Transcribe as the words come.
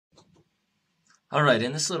All right,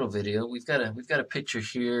 in this little video, we've got a picture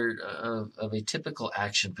here of a typical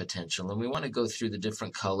action potential, and we want to go through the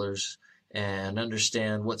different colors and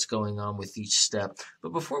understand what's going on with each step.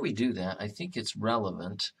 But before we do that, I think it's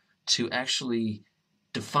relevant to actually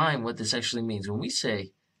define what this actually means. When we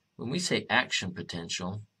say action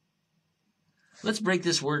potential, let's break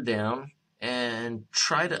this word down and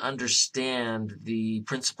try to understand the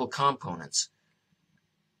principal components.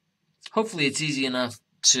 Hopefully, it's easy enough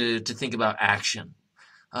to think about action.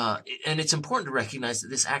 And it's important to recognize that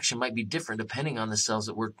this action might be different depending on the cells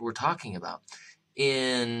that we're talking about.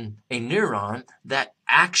 In a neuron, that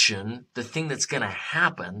action, the thing that's going to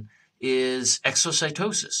happen, is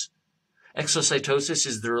exocytosis. Exocytosis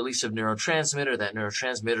is the release of neurotransmitter. That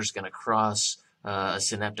neurotransmitter is going to cross a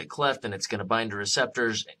synaptic cleft, and it's going to bind to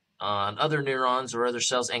receptors on other neurons or other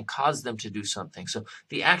cells and cause them to do something. So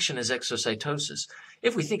the action is exocytosis.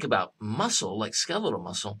 If we think about muscle, like skeletal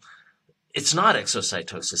muscle, it's not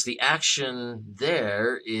exocytosis. The action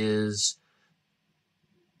there is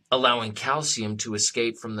allowing calcium to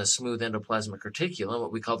escape from the smooth endoplasmic reticulum,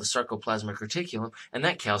 what we call the sarcoplasmic reticulum, and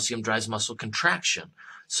that calcium drives muscle contraction.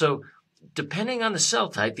 So depending on the cell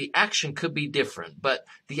type, the action could be different, but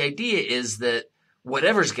the idea is that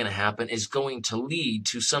whatever's going to happen is going to lead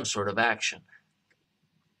to some sort of action.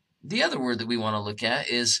 The other word that we want to look at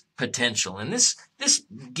is potential, and this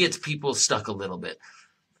gets people stuck a little bit.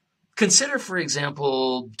 Consider, for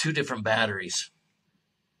example, two different batteries.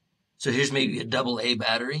 So here's maybe a AA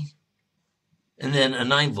battery, and then a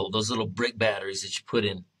 9-volt, those little brick batteries that you put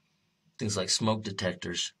in things like smoke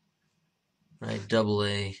detectors, right?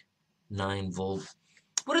 AA, 9-volt.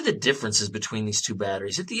 What are the differences between these two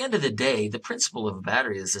batteries? At the end of the day, the principle of a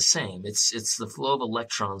battery is the same. It's the flow of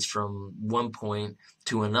electrons from one point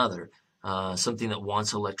to another, something that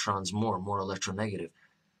wants electrons more electronegative.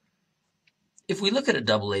 If we look at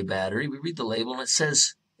a AA battery, we read the label and it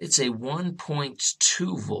says it's a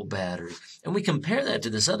 1.2 volt battery. And we compare that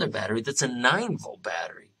to this other battery that's a 9-volt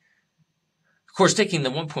battery. Of course, taking the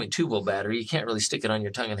 1.2 volt battery, you can't really stick it on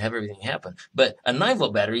your tongue and have everything happen. But a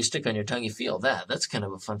 9-volt battery, you stick on your tongue, you feel that. That's kind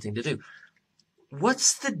of a fun thing to do.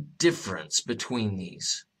 What's the difference between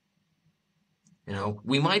these?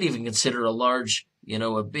 We might even consider a large,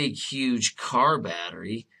 a big, huge car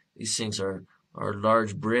battery. These things are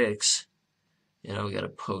large bricks. We got a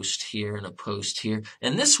post here and a post here.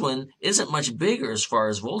 And this one isn't much bigger as far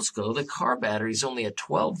as volts go. The car battery is only a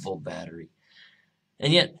 12-volt battery.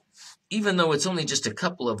 And yet, even though it's only just a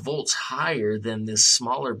couple of volts higher than this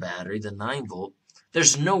smaller battery, the 9-volt,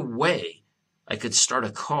 there's no way I could start a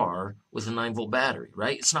car with a 9-volt battery,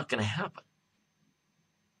 right? It's not going to happen.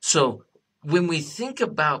 So when we think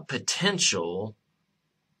about potential,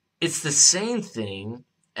 it's the same thing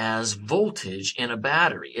as voltage in a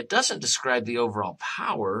battery. It doesn't describe the overall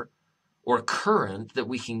power or current that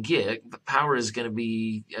we can get. But power is going to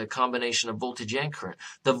be a combination of voltage and current.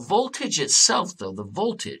 The voltage itself, though,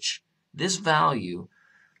 this value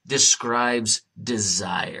describes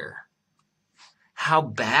desire. How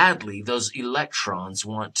badly those electrons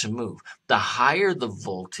want to move. The higher the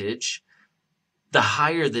voltage, the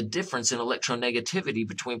higher the difference in electronegativity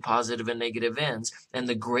between positive and negative ends, and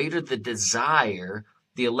the greater the desire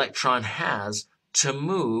the electron has to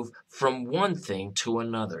move from one thing to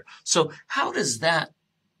another. So how does that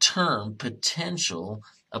term potential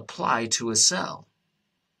apply to a cell?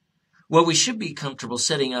 Well, we should be comfortable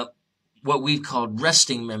setting up what we've called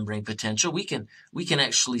resting membrane potential. We can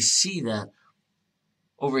actually see that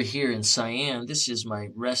over here in cyan. This is my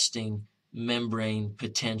resting membrane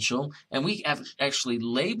potential, and we have actually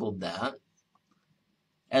labeled that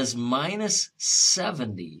as minus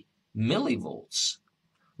 70 millivolts,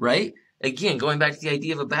 right? Again, going back to the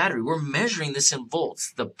idea of a battery, we're measuring this in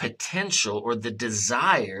volts, the potential or the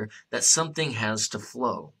desire that something has to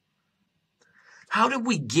flow. How did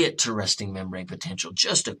we get to resting membrane potential?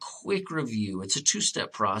 Just a quick review. It's a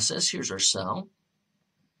two-step process. Here's our cell.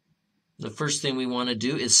 The first thing we want to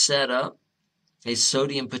do is set up a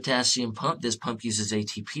sodium-potassium pump. This pump uses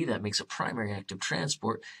ATP. That makes a primary active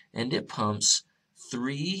transport, and it pumps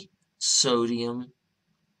 3 sodium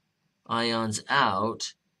ions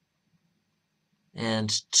out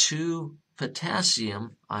and 2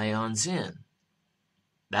 potassium ions in.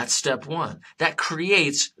 That's step one. That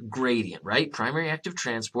creates gradient, right? Primary active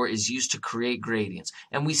transport is used to create gradients.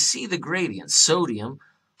 And we see the gradients. Sodium,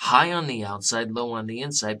 high on the outside, low on the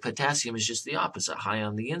inside. Potassium is just the opposite, high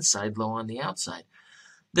on the inside, low on the outside.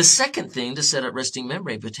 The second thing to set up resting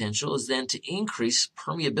membrane potential is then to increase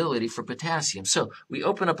permeability for potassium. So we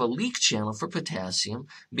open up a leak channel for potassium.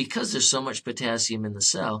 Because there's so much potassium in the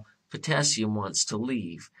cell, potassium wants to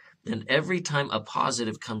leave. then every time a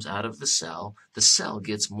positive comes out of the cell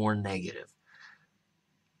gets more negative.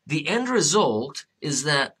 The end result is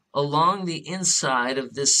that along the inside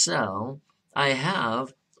of this cell, I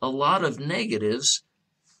have a lot of negatives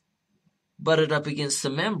butted up against the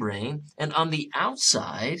membrane, and on the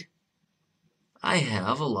outside, I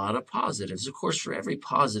have a lot of positives. Of course, for every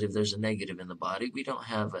positive, there's a negative in the body. We don't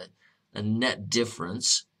have a net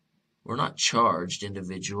difference. We're not charged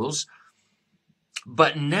individuals.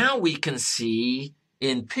 But now we can see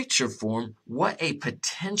in picture form what a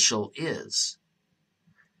potential is.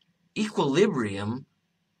 Equilibrium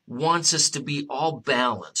wants us to be all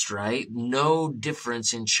balanced, right? No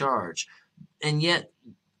difference in charge. And yet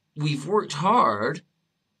we've worked hard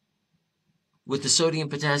with the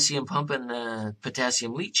sodium-potassium pump and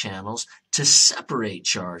potassium leach channels to separate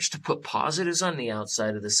charge, to put positives on the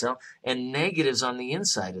outside of the cell and negatives on the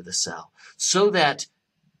inside of the cell, so that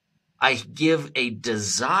I give a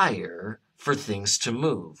desire for things to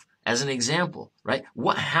move. As an example, right?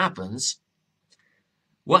 What happens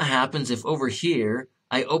if over here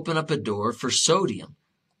I open up a door for sodium?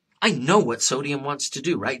 I know what sodium wants to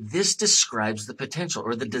do, right? This describes the potential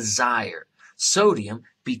or the desire. Sodium,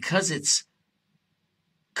 because its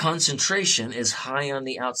concentration is high on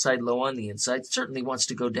the outside, low on the inside, certainly wants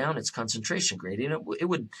to go down its concentration gradient. It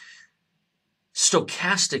would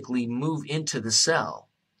stochastically move into the cell.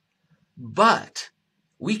 But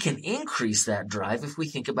we can increase that drive if we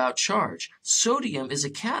think about charge. Sodium is a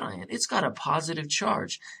cation. It's got a positive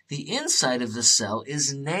charge. The inside of the cell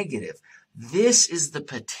is negative. This is the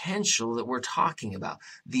potential that we're talking about.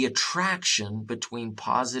 The attraction between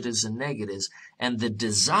positives and negatives, and the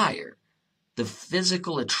desire, the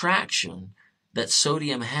physical attraction that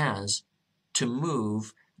sodium has to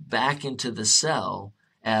move back into the cell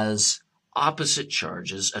as opposite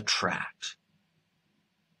charges attract.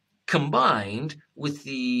 Combined with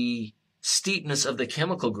the steepness of the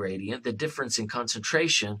chemical gradient, the difference in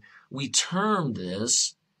concentration, we term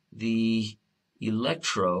this the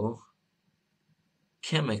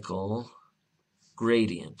electrochemical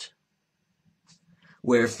gradient,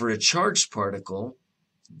 where for a charged particle,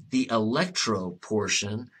 the electro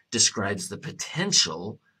portion describes the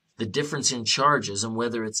potential, the difference in charges, and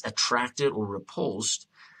whether it's attracted or repulsed.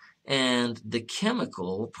 And the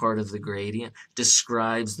chemical part of the gradient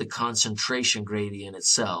describes the concentration gradient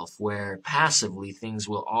itself, where passively things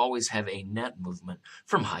will always have a net movement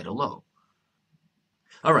from high to low.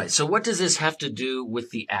 All right, so what does this have to do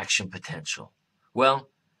with the action potential?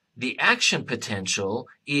 Well, the action potential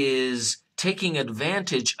is taking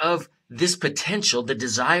advantage of this potential, the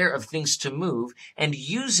desire of things to move, and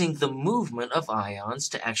using the movement of ions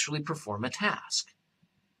to actually perform a task.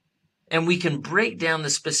 And we can break down the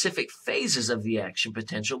specific phases of the action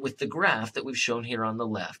potential with the graph that we've shown here on the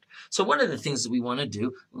left. So one of the things that we want to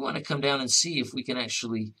do, we want to come down and see if we can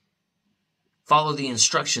actually follow the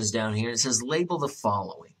instructions down here. It says label the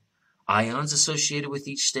following: ions associated with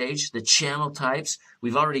each stage, the channel types.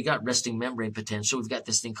 We've already got resting membrane potential. We've got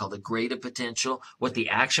this thing called the graded potential, what the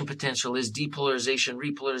action potential is, depolarization,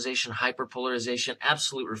 repolarization, hyperpolarization,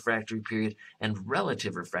 absolute refractory period, and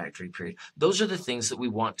relative refractory period. Those are the things that we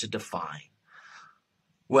want to define.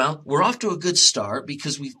 Well, we're off to a good start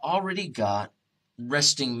because we've already got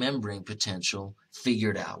resting membrane potential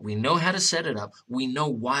figured out. We know how to set it up. We know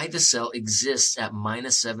why the cell exists at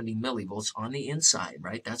minus 70 millivolts on the inside,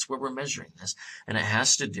 right? That's where we're measuring this. And it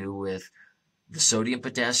has to do with the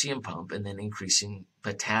sodium-potassium pump and then increasing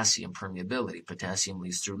potassium permeability. Potassium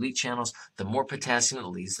leads through leach channels. The more potassium it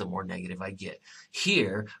leads, the more negative I get.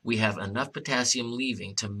 Here, we have enough potassium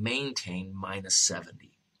leaving to maintain minus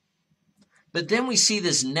 70. But then we see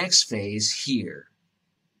this next phase here.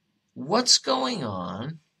 What's going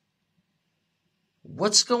on?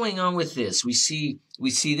 What's going on with this? We see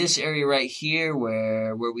this area right here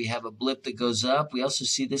where we have a blip that goes up. We also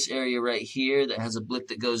see this area right here that has a blip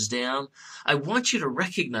that goes down. I want you to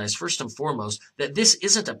recognize first and foremost that this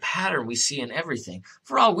isn't a pattern we see in everything.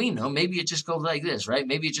 For all we know, maybe it just goes like this, right?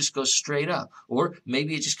 Maybe it just goes straight up, or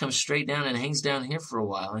maybe it just comes straight down and hangs down here for a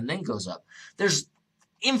while and then goes up. There's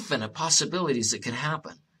infinite possibilities that could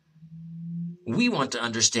happen. We want to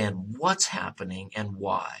understand what's happening and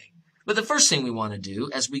why. But the first thing we want to do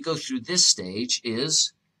as we go through this stage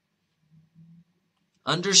is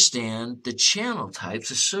understand the channel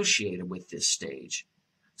types associated with this stage.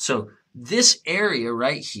 So this area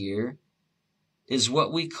right here is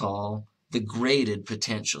what we call the graded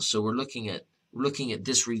potential. So we're looking at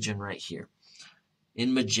this region right here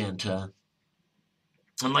in magenta.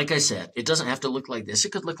 And like I said, it doesn't have to look like this.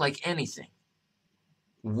 It could look like anything.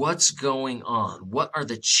 What's going on? What are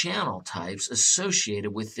the channel types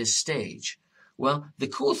associated with this stage? Well, the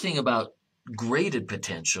cool thing about graded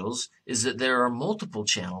potentials is that there are multiple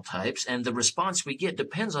channel types, and the response we get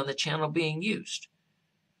depends on the channel being used.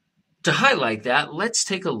 To highlight that, let's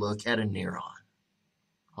take a look at a neuron.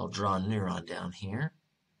 I'll draw a neuron down here.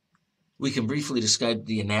 We can briefly describe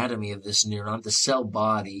the anatomy of this neuron. The cell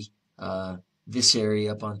body, this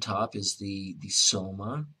area up on top is the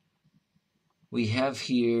soma. We have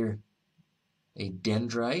here a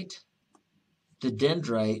dendrite. The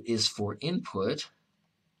dendrite is for input.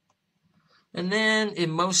 And then in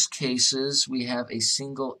most cases, we have a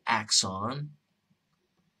single axon.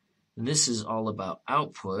 And this is all about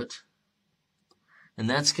output. And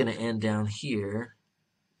that's going to end down here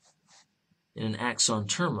in an axon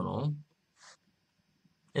terminal.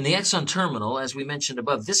 In the axon terminal, as we mentioned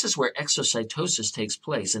above, this is where exocytosis takes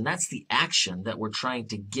place, and that's the action that we're trying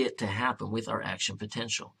to get to happen with our action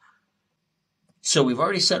potential. So we've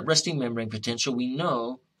already set resting membrane potential. We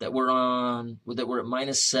know that we're at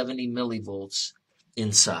minus 70 millivolts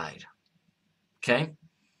inside. Okay?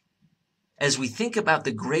 As we think about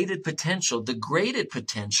the graded potential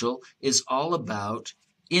is all about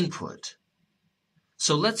input.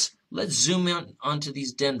 So let's zoom in onto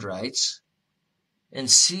these dendrites and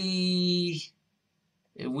see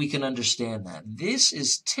if we can understand that. This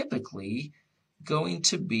is typically going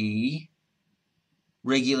to be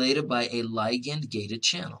regulated by a ligand-gated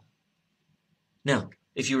channel. Now,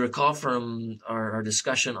 if you recall from our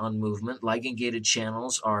discussion on movement, ligand-gated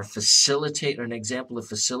channels are an example of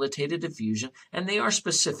facilitated diffusion, and they are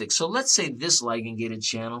specific. So let's say this ligand-gated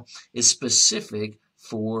channel is specific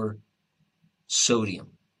for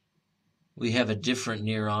sodium. We have a different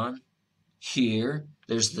neuron here.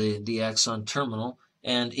 There's the axon terminal,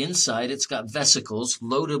 and inside it's got vesicles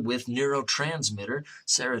loaded with neurotransmitter,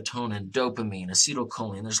 serotonin, dopamine,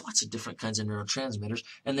 acetylcholine. There's lots of different kinds of neurotransmitters,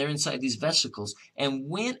 and they're inside these vesicles. And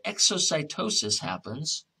when exocytosis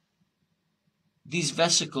happens, these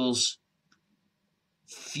vesicles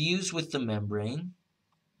fuse with the membrane,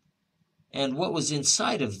 and what was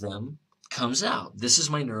inside of them comes out. This is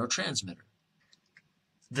my neurotransmitter.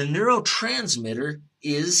 The neurotransmitter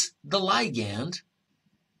is the ligand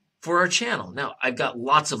for our channel. Now, I've got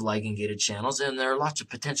lots of ligand-gated channels, and there are lots of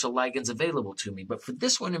potential ligands available to me. But for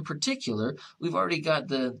this one in particular, we've already got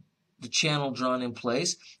the channel drawn in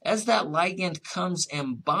place. As that ligand comes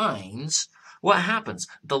and binds, what happens?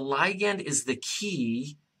 The ligand is the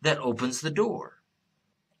key that opens the door.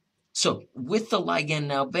 So with the ligand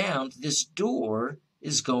now bound, this door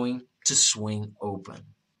is going to swing open.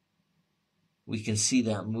 We can see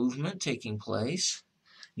that movement taking place.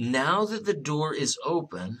 Now that the door is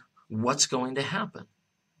open, what's going to happen?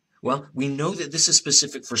 Well, we know that this is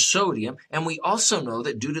specific for sodium, and we also know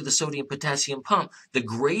that due to the sodium-potassium pump, the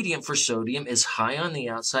gradient for sodium is high on the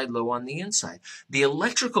outside, low on the inside. The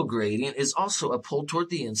electrical gradient is also a pull toward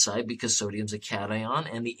the inside because sodium's a cation,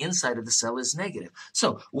 and the inside of the cell is negative.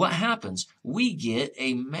 So what happens? We get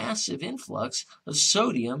a massive influx of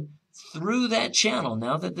sodium through that channel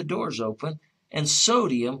now that the door's open, and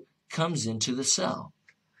sodium comes into the cell.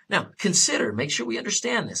 Now, make sure we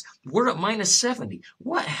understand this. We're at minus 70.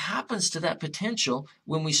 What happens to that potential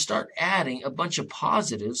when we start adding a bunch of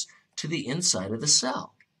positives to the inside of the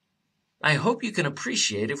cell? I hope you can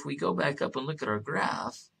appreciate, if we go back up and look at our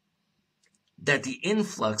graph, that the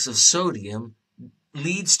influx of sodium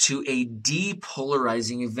leads to a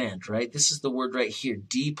depolarizing event, right? This is the word right here,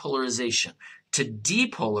 depolarization. To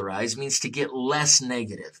depolarize means to get less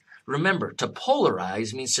negative. Remember, to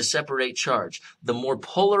polarize means to separate charge. The more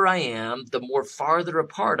polar I am, the more farther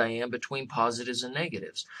apart I am between positives and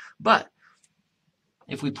negatives. But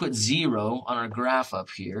if we put 0 on our graph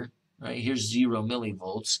up here, right, here's 0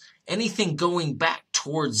 millivolts, anything going back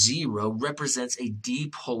towards 0 represents a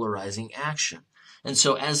depolarizing action. And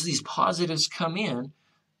so as these positives come in,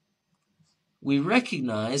 we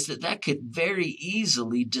recognize that that could very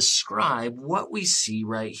easily describe what we see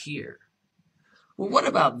right here. Well, what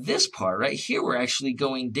about this part? Right here, we're actually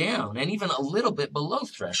going down and even a little bit below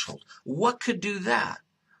threshold. What could do that?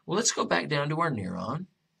 Well, let's go back down to our neuron.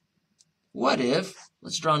 What if,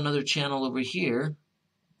 let's draw another channel over here,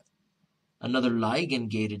 another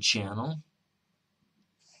ligand-gated channel.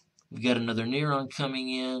 We've got another neuron coming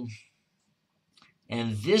in,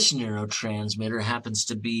 and this neurotransmitter happens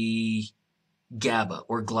to be GABA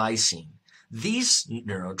or glycine. These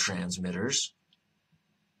neurotransmitters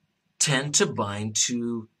tend to bind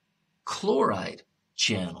to chloride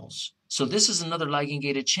channels. So this is another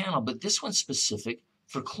ligand-gated channel, but this one's specific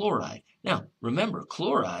for chloride. Now, remember,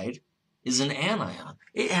 chloride is an anion.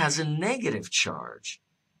 It has a negative charge.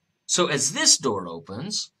 So as this door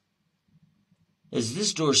opens, as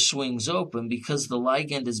this door swings open, because the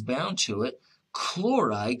ligand is bound to it,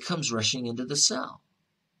 chloride comes rushing into the cell.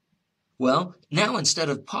 Well, now instead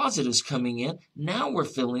of positives coming in, now we're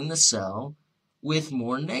filling the cell with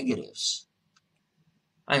more negatives.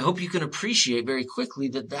 I hope you can appreciate very quickly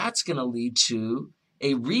that that's going to lead to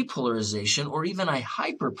a repolarization or even a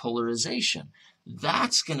hyperpolarization.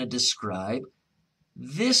 That's going to describe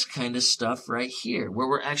this kind of stuff right here, where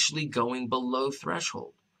we're actually going below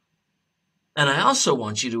threshold. And I also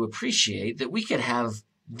want you to appreciate that we could have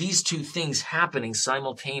these two things happening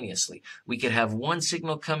simultaneously. We could have one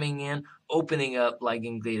signal coming in, opening up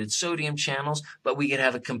ligand-gated sodium channels, but we could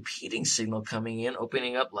have a competing signal coming in,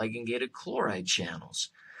 opening up ligand-gated chloride channels.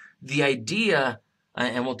 The idea,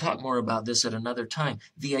 and we'll talk more about this at another time,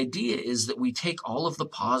 the idea is that we take all of the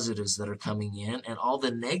positives that are coming in and all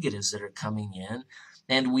the negatives that are coming in,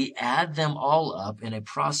 and we add them all up in a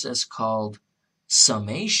process called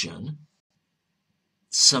summation.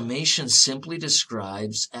 Summation simply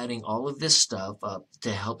describes adding all of this stuff up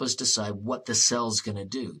to help us decide what the cell's going to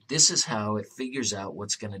do. This is how it figures out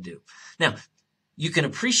what's going to do. Now, you can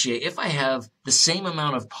appreciate if I have the same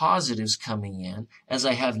amount of positives coming in as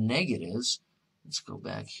I have negatives. Let's go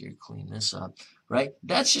back here, clean this up, right?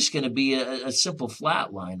 That's just going to be a simple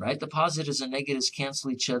flat line, right? The positives and negatives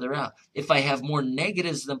cancel each other out. If I have more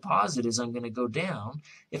negatives than positives, I'm going to go down.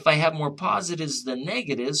 If I have more positives than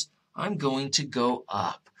negatives, I'm going to go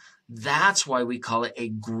up. That's why we call it a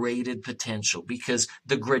graded potential, because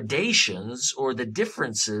the gradations or the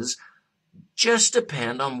differences just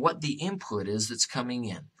depend on what the input is that's coming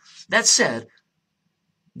in. That said,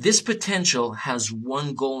 this potential has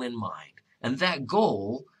one goal in mind, and that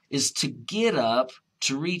goal is to get up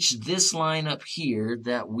to reach this line up here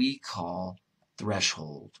that we call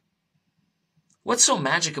threshold. What's so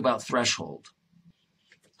magic about threshold?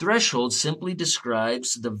 Threshold simply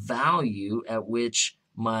describes the value at which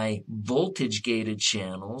my voltage-gated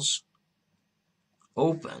channels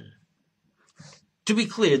open. To be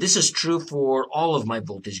clear, this is true for all of my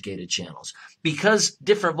voltage-gated channels. Because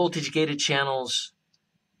different voltage-gated channels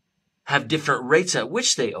have different rates at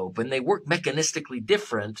which they open, they work mechanistically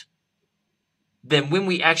different, then when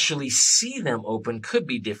we actually see them open could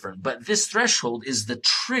be different. But this threshold is the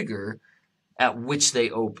trigger at which they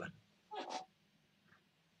open.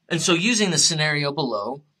 And so using the scenario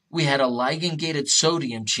below, we had a ligand-gated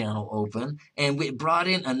sodium channel open, and we brought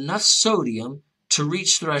in enough sodium to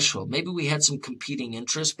reach threshold. Maybe we had some competing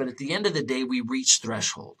interests, but at the end of the day, we reached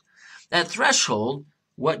threshold. At threshold,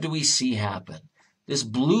 what do we see happen? This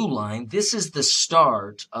blue line, this is the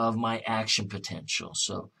start of my action potential.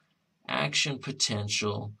 So action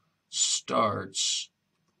potential starts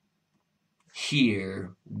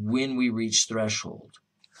here when we reach threshold.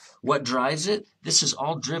 What drives it? This is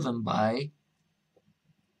all driven by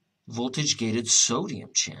voltage-gated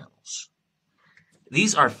sodium channels.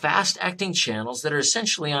 These are fast-acting channels that are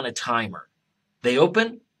essentially on a timer. They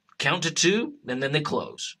open, count to 2, and then they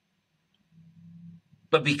close.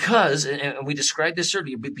 But because, and we described this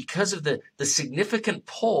earlier, but because of the significant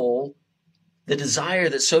pull, the desire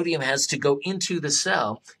that sodium has to go into the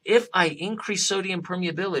cell, if I increase sodium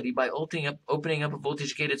permeability by opening up a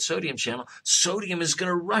voltage-gated sodium channel, sodium is going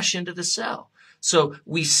to rush into the cell. So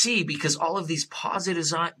we see, because all of these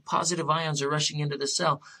positive ions are rushing into the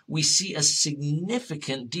cell, we see a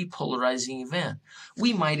significant depolarizing event.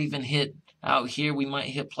 We might even hit out here, we might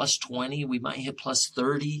hit plus 20, we might hit plus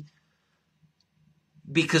 30,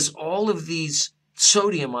 because all of these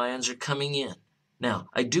sodium ions are coming in. Now,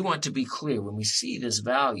 I do want to be clear, when we see this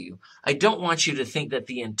value, I don't want you to think that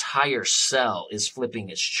the entire cell is flipping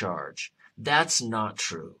its charge. That's not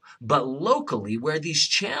true. But locally, where these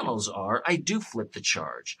channels are, I do flip the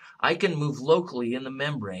charge. I can move locally in the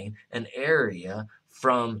membrane an area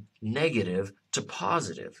from negative to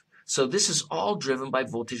positive. So this is all driven by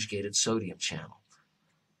voltage-gated sodium channel.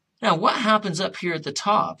 Now, what happens up here at the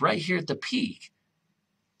top, right here at the peak?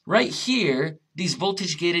 Right here, these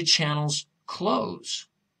voltage-gated channels close.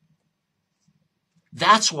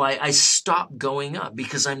 That's why I stop going up,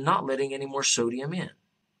 because I'm not letting any more sodium in.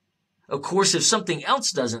 Of course, if something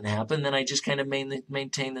else doesn't happen, then I just kind of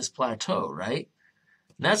maintain this plateau, right?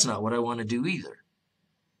 And that's not what I want to do either.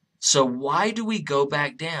 So why do we go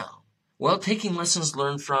back down? Well, taking lessons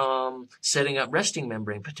learned from setting up resting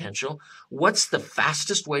membrane potential, what's the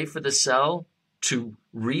fastest way for the cell to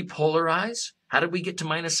repolarize? How did we get to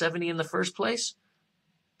minus 70 in the first place?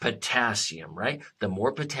 Potassium, right? The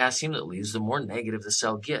more potassium that leaves, the more negative the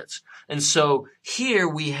cell gets. And so here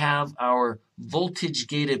we have our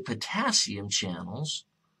voltage-gated potassium channels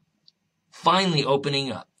finally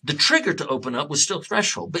opening up. The trigger to open up was still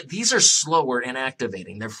threshold, but these are slower in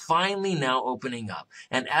activating. They're finally now opening up.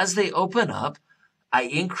 And as they open up, I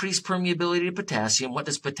increase permeability to potassium. What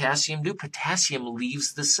does potassium do? Potassium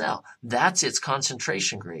leaves the cell. That's its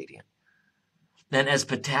concentration gradient. Then as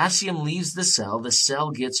potassium leaves the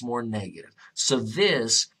cell gets more negative. So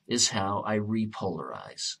this is how I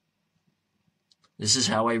repolarize. This is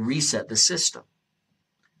how I reset the system.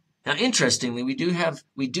 Now, interestingly, we do have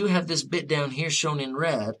this bit down here shown in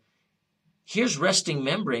red. Here's resting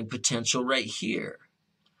membrane potential right here.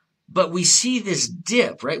 But we see this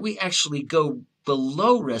dip, right? We actually go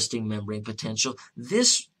below resting membrane potential.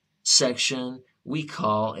 This section we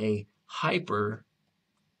call a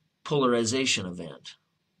hyperpolarization event.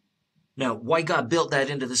 Now, why God built that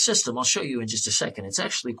into the system, I'll show you in just a second. It's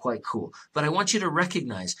actually quite cool. But I want you to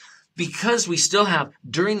recognize, because we still have,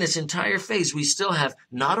 during this entire phase, we still have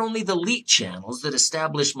not only the leak channels that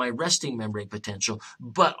establish my resting membrane potential,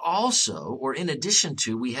 but also, or in addition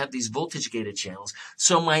to, we have these voltage-gated channels.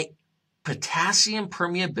 So my potassium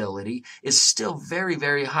permeability is still very,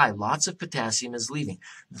 very high. Lots of potassium is leaving.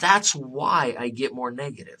 That's why I get more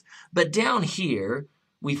negative. But down here,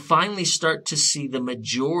 we finally start to see the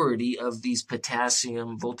majority of these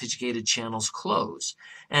potassium voltage-gated channels close.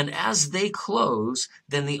 And as they close,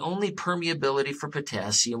 then the only permeability for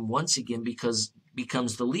potassium once again becomes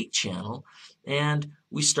the leak channel, and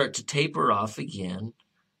we start to taper off again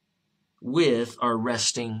with our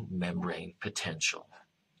resting membrane potential.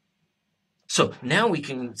 So now we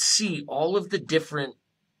can see all of the different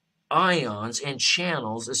ions and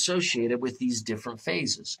channels associated with these different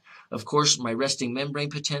phases. Of course, my resting membrane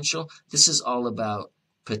potential, this is all about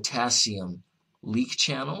potassium leak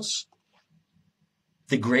channels.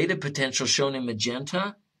 The graded potential shown in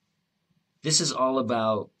magenta, this is all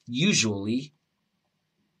about usually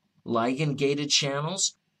ligand-gated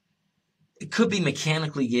channels. It could be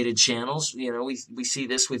mechanically gated channels. You know, we see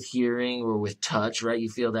this with hearing or with touch, right? You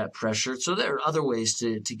feel that pressure. So there are other ways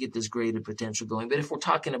to get this graded potential going. But if we're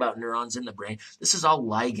talking about neurons in the brain, this is all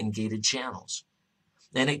ligand-gated channels.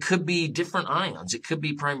 And it could be different ions. It could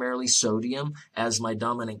be primarily sodium as my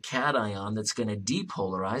dominant cation that's going to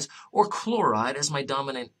depolarize, or chloride as my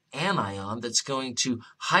dominant anion that's going to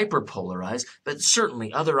hyperpolarize. But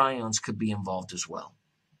certainly other ions could be involved as well.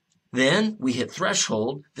 Then we hit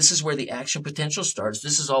threshold. This is where the action potential starts.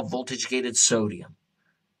 This is all voltage-gated sodium.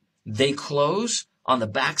 They close. On the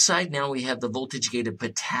backside, now we have the voltage-gated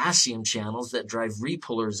potassium channels that drive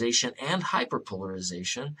repolarization and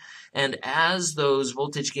hyperpolarization. And as those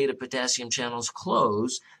voltage-gated potassium channels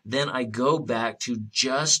close, then I go back to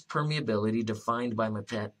just permeability defined by my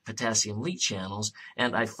potassium leak channels,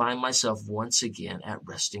 and I find myself once again at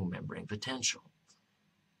resting membrane potential.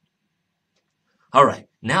 All right,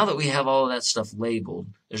 now that we have all of that stuff labeled,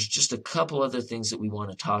 there's just a couple other things that we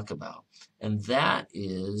want to talk about. And that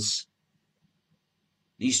is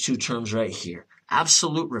these two terms right here,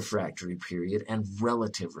 absolute refractory period and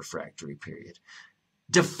relative refractory period.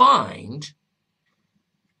 Defined,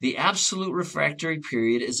 the absolute refractory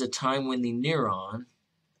period is a time when the neuron,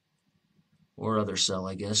 or other cell,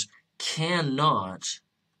 I guess, cannot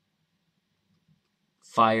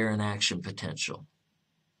fire an action potential.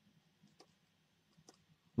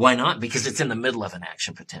 Why not? Because it's in the middle of an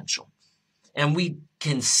action potential. And we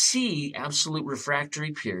can see absolute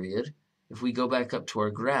refractory period, if we go back up to our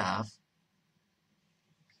graph,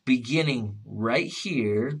 beginning right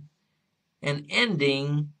here and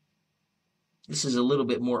ending, this is a little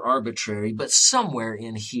bit more arbitrary, but somewhere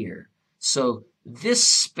in here. So this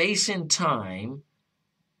space and time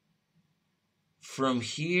from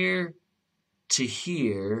here to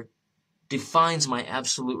here defines my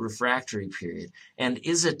absolute refractory period and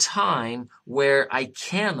is a time where I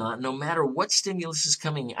cannot, no matter what stimulus is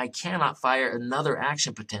coming, I cannot fire another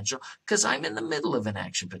action potential because I'm in the middle of an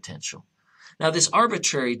action potential. Now, this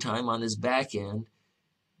arbitrary time on this back end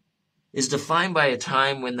is defined by a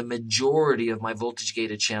time when the majority of my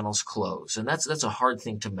voltage-gated channels close. And that's a hard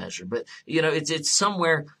thing to measure. But, you know, it's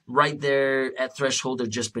somewhere right there at threshold or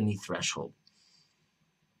just beneath threshold.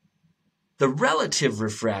 The relative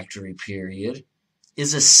refractory period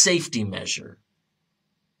is a safety measure.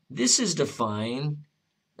 This is defined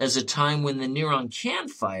as a time when the neuron can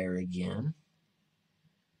fire again,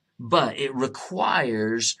 but it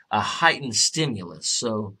requires a heightened stimulus.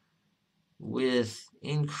 So with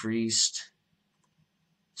increased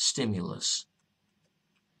stimulus.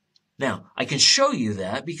 Now, I can show you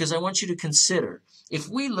that because I want you to consider, if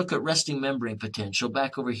we look at resting membrane potential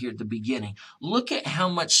back over here at the beginning, look at how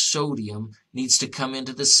much sodium needs to come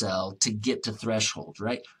into the cell to get to threshold,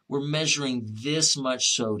 right? We're measuring this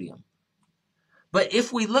much sodium. But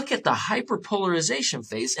if we look at the hyperpolarization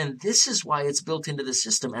phase, and this is why it's built into the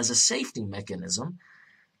system as a safety mechanism,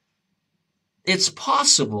 it's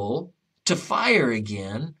possible to to fire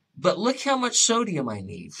again, but look how much sodium I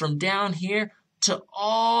need from down here to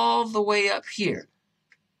all the way up here.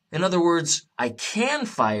 In other words, I can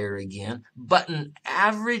fire again, but an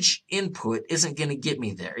average input isn't going to get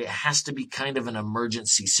me there. It has to be kind of an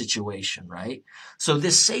emergency situation, right? So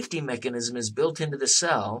this safety mechanism is built into the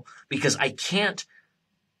cell because I can't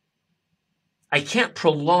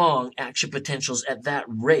prolong action potentials at that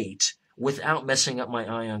rate without messing up my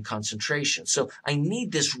ion concentration. So I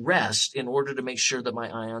need this rest in order to make sure that my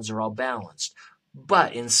ions are all balanced.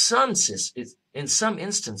 But in some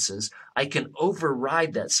instances, I can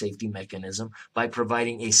override that safety mechanism by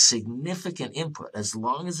providing a significant input. As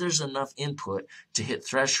long as there's enough input to hit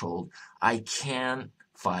threshold, I can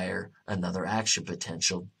fire another action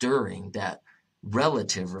potential during that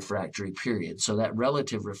relative refractory period. So that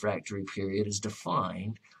relative refractory period is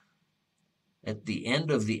defined at the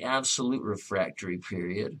end of the absolute refractory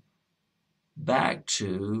period back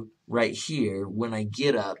to right here when I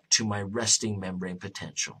get up to my resting membrane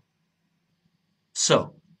potential.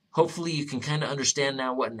 So hopefully you can kind of understand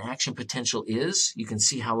now what an action potential is. You can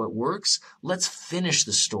see how it works. Let's finish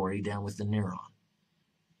the story down with the neuron.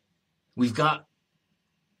 We've got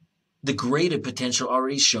the graded potential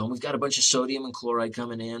already shown. We've got a bunch of sodium and chloride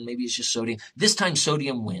coming in. Maybe it's just sodium. This time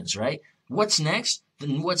sodium wins, right? What's next?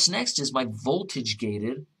 Then what's next is my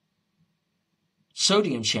voltage-gated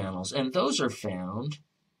sodium channels, and those are found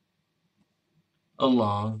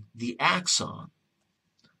along the axon,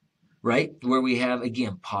 right? Where we have,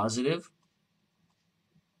 again, positive.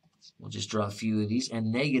 We'll just draw a few of these,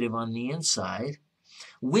 and negative on the inside.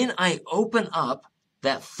 When I open up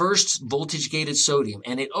that first voltage-gated sodium,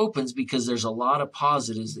 and it opens because there's a lot of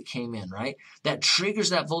positives that came in, right? That triggers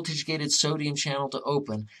that voltage-gated sodium channel to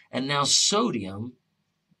open, and now sodium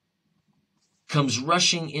comes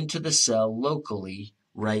rushing into the cell locally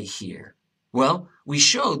right here. Well, we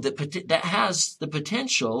showed that that has the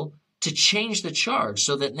potential to change the charge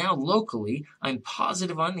so that now locally I'm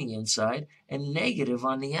positive on the inside and negative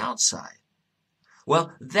on the outside.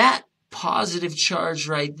 Well, that positive charge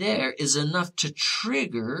right there is enough to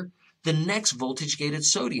trigger the next voltage-gated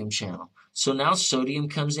sodium channel. So now sodium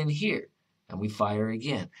comes in here, and we fire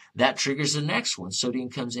again. That triggers the next one. Sodium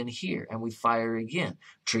comes in here, and we fire again.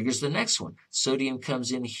 Triggers the next one. Sodium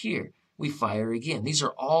comes in here. We fire again. These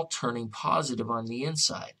are all turning positive on the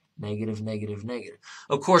inside. Negative, negative, negative.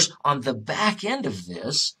 Of course, on the back end of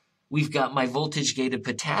this, we've got my voltage-gated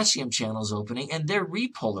potassium channels opening, and they're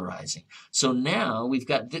repolarizing. So now we've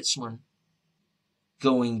got this one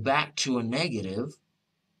going back to a negative,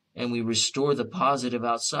 and we restore the positive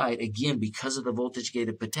outside, again, because of the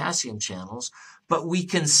voltage-gated potassium channels. But we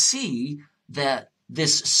can see that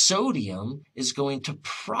this sodium is going to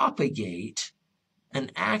propagate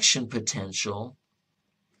an action potential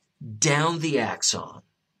down the axon,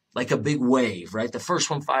 like a big wave, right? The first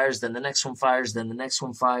one fires, then the next one fires, then the next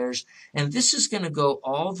one fires. And this is going to go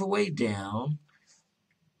all the way down.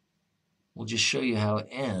 We'll just show you how it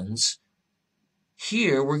ends.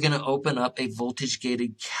 Here, we're going to open up a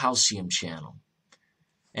voltage-gated calcium channel.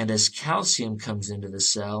 And as calcium comes into the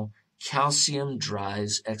cell, calcium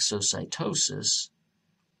drives exocytosis,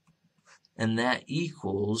 and that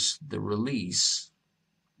equals the release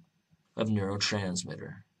of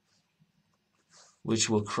neurotransmitter, which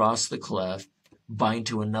will cross the cleft, bind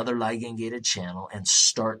to another ligand-gated channel, and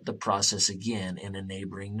start the process again in a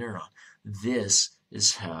neighboring neuron. This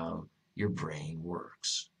is how your brain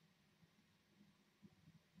works.